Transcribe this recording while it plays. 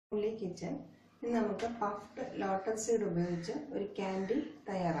Kitchen ഇന്ന് നമുക്ക് puffed lotus seed ഉപയോഗിച്ച് ഒരു ക്യാൻഡി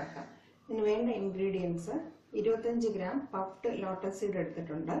തയ്യാറാക്കാം. ഇതിന് വേണ്ട ingredients 25 gram puffed lotus seed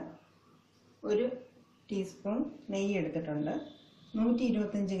എടുത്തിട്ടുണ്ട്, 1 ടീസ്പൂൺ നെയ്യ് എടുത്തിട്ടുണ്ട്,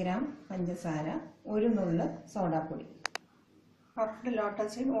 125 ഗ്രാം പഞ്ചസാര, 1 നുള്ള് സോഡാപ്പൊടി. പഫ്ഡ്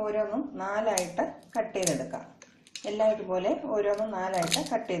ലോട്ടസ് സീഡ് ഓരോന്നും 4 ആയിട്ട് കട്ട് ചെയ്തെടുക്കാം. എല്ലാം ഇതുപോലെ ഓരോന്നും 4 ആയിട്ട്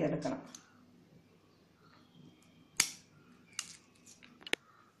കട്ട് ചെയ്തെടുക്കണം.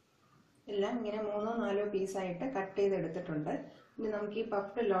 എല്ലാം ഇങ്ങനെ 3-4 പീസായിട്ട് കട്ട് ചെയ്തെടുത്തിട്ടുണ്ട്. ഇനി നമുക്ക് ഈ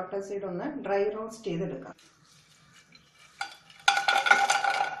പഫ്ഡ് ലോട്ടസ് സീഡ് ഒന്ന് ഡ്രൈ റോസ്റ്റ് ചെയ്തെടുക്കാം.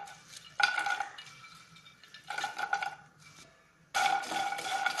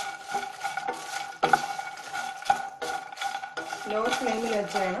 ലോ ഫ്ലെയിമിൽ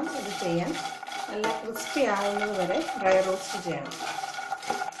വെച്ച് വേണം ഇത് ചെയ്യാൻ. നല്ല ക്രിസ്പി ആകുന്നത് വരെ ഡ്രൈ റോസ്റ്റ് ചെയ്യണം.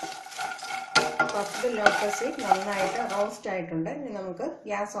 പഫ്ഡ് ലോട്ടസ് സീഡ് നന്നായിട്ട് റോസ്റ്റ് ആയിട്ടുണ്ട്. ഇനി നമുക്ക്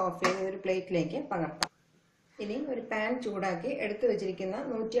ഗ്യാസ് ഓഫ് ചെയ്ത് ഒരു പ്ലേറ്റിലേക്ക് പകർത്താം. ഇനി ഒരു പാൻ ചൂടാക്കി എടുത്തു വെച്ചിരിക്കുന്ന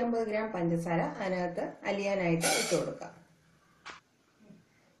 150 ഗ്രാം പഞ്ചസാര അതിനകത്ത് അലിയാനായിട്ട് ഇട്ട് കൊടുക്കാം.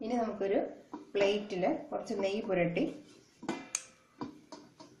 ഇനി നമുക്കൊരു പ്ലേറ്റിൽ കുറച്ച് നെയ്യ് പുരട്ടി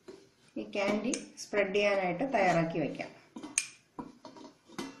ഈ ക്യാൻഡി സ്പ്രെഡ് ചെയ്യാനായിട്ട് തയ്യാറാക്കി വയ്ക്കാം.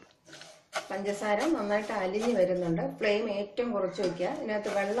 പഞ്ചസാര നന്നായിട്ട് അലിഞ്ഞ് വരുന്നുണ്ട്. ഫ്ലെയിം ഏറ്റവും കുറച്ച് വയ്ക്കുക.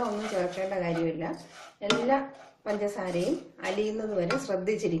 ഇതിനകത്ത് വെള്ളമൊന്നും ചേർക്കേണ്ട കാര്യമില്ല. എല്ലാ പഞ്ചസാരയും അലിയുന്നത് വരെ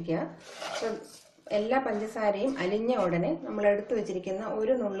ശ്രദ്ധിച്ചിരിക്കുക. എല്ലാ പഞ്ചസാരയും അലിഞ്ഞ ഉടനെ നമ്മൾ എടുത്തു വെച്ചിരിക്കുന്ന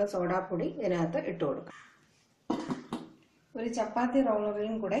 1 നുള്ള് സോഡാപ്പൊടി ഇതിനകത്ത് ഇട്ട് കൊടുക്കാം. ഒരു ചപ്പാത്തി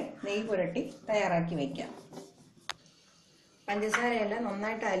റോളറിലും കൂടെ നെയ്യ് പുരട്ടി തയ്യാറാക്കി വയ്ക്കാം. പഞ്ചസാരയെല്ലാം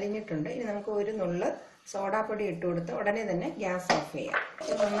നന്നായിട്ട് അലിഞ്ഞിട്ടുണ്ട്. ഇനി നമുക്ക് 1 നുള്ള് സോഡാപ്പൊടി ഇട്ട് കൊടുത്ത് ഉടനെ തന്നെ ഗ്യാസ് ഓഫ് ചെയ്യാം.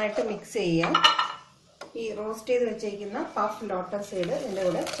 നന്നായിട്ട് മിക്സ് ചെയ്യാം. ഈ റോസ്റ്റ് ചെയ്ത് വെച്ചിരിക്കുന്ന പഫ് ലോട്ടസ് സീഡ് ഇതിൻ്റെ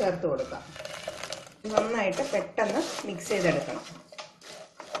കൂടെ ചേർത്ത് കൊടുക്കാം. നന്നായിട്ട് പെട്ടെന്ന് മിക്സ് ചെയ്തെടുക്കണം.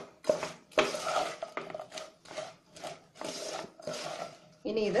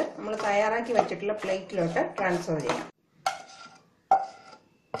 ഇനി ഇത് നമ്മൾ തയ്യാറാക്കി വെച്ചിട്ടുള്ള പ്ലേറ്റിലോട്ട് ട്രാൻസ്ഫർ ചെയ്യാം.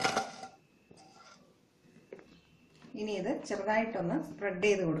 ഇനി ഇത് ചെറുതായിട്ടൊന്ന് സ്പ്രെഡ്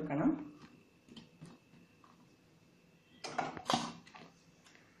ചെയ്ത് കൊടുക്കണം.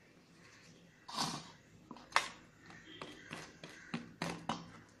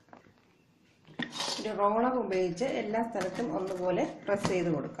 ഒരു റോളർ ഉപയോഗിച്ച് എല്ലാ സ്ഥലത്തും ഒന്നുപോലെ പ്രസ് ചെയ്ത്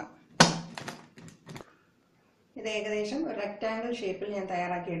കൊടുക്കാം. ഇത് ഏകദേശം ഒരു റെക്റ്റാങ്കിൾ ഷേപ്പിൽ ഞാൻ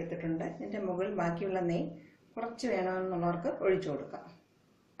തയ്യാറാക്കി എടുത്തിട്ടുണ്ട്. ഇതിൻ്റെ മുകളിൽ ബാക്കിയുള്ള നെയ്യ് കുറച്ച് വേണമെന്നുള്ളവർക്ക് ഒഴിച്ചു കൊടുക്കാം.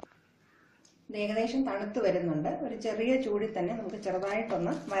 ഇത് ഏകദേശം തണുത്ത് വരുന്നുണ്ട്. ഒരു ചെറിയ ചൂടിൽ തന്നെ നമുക്ക്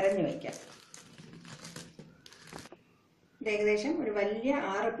ചെറുതായിട്ടൊന്ന് മരഞ്ഞു വയ്ക്കാം. ഇത് ഏകദേശം ഒരു വലിയ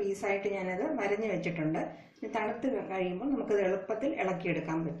 6 പീസായിട്ട് ഞാനത് മരഞ്ഞു വെച്ചിട്ടുണ്ട്. ഇത് തണുത്ത് കഴിയുമ്പോൾ നമുക്കിത് എളുപ്പത്തിൽ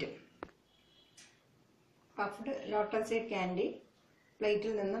ഇളക്കിയെടുക്കാൻ പറ്റും. പഫ്ഡ് ലോട്ടസ് സീഡ് ക്യാൻഡി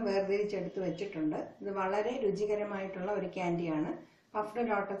പ്ലേറ്റിൽ നിന്ന് വേർതിരിച്ചെടുത്ത് വെച്ചിട്ടുണ്ട്. ഇത് വളരെ രുചികരമായിട്ടുള്ള ഒരു ക്യാൻഡിയാണ്. പഫ്ഡ്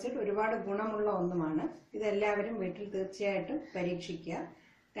ലോട്ടസ് സീഡ് ഒരുപാട് ഗുണമുള്ള ഒന്നുമാണ്. ഇതെല്ലാവരും വീട്ടിൽ തീർച്ചയായിട്ടും പരീക്ഷിക്കുക.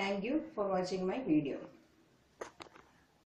 Thank you for watching my video.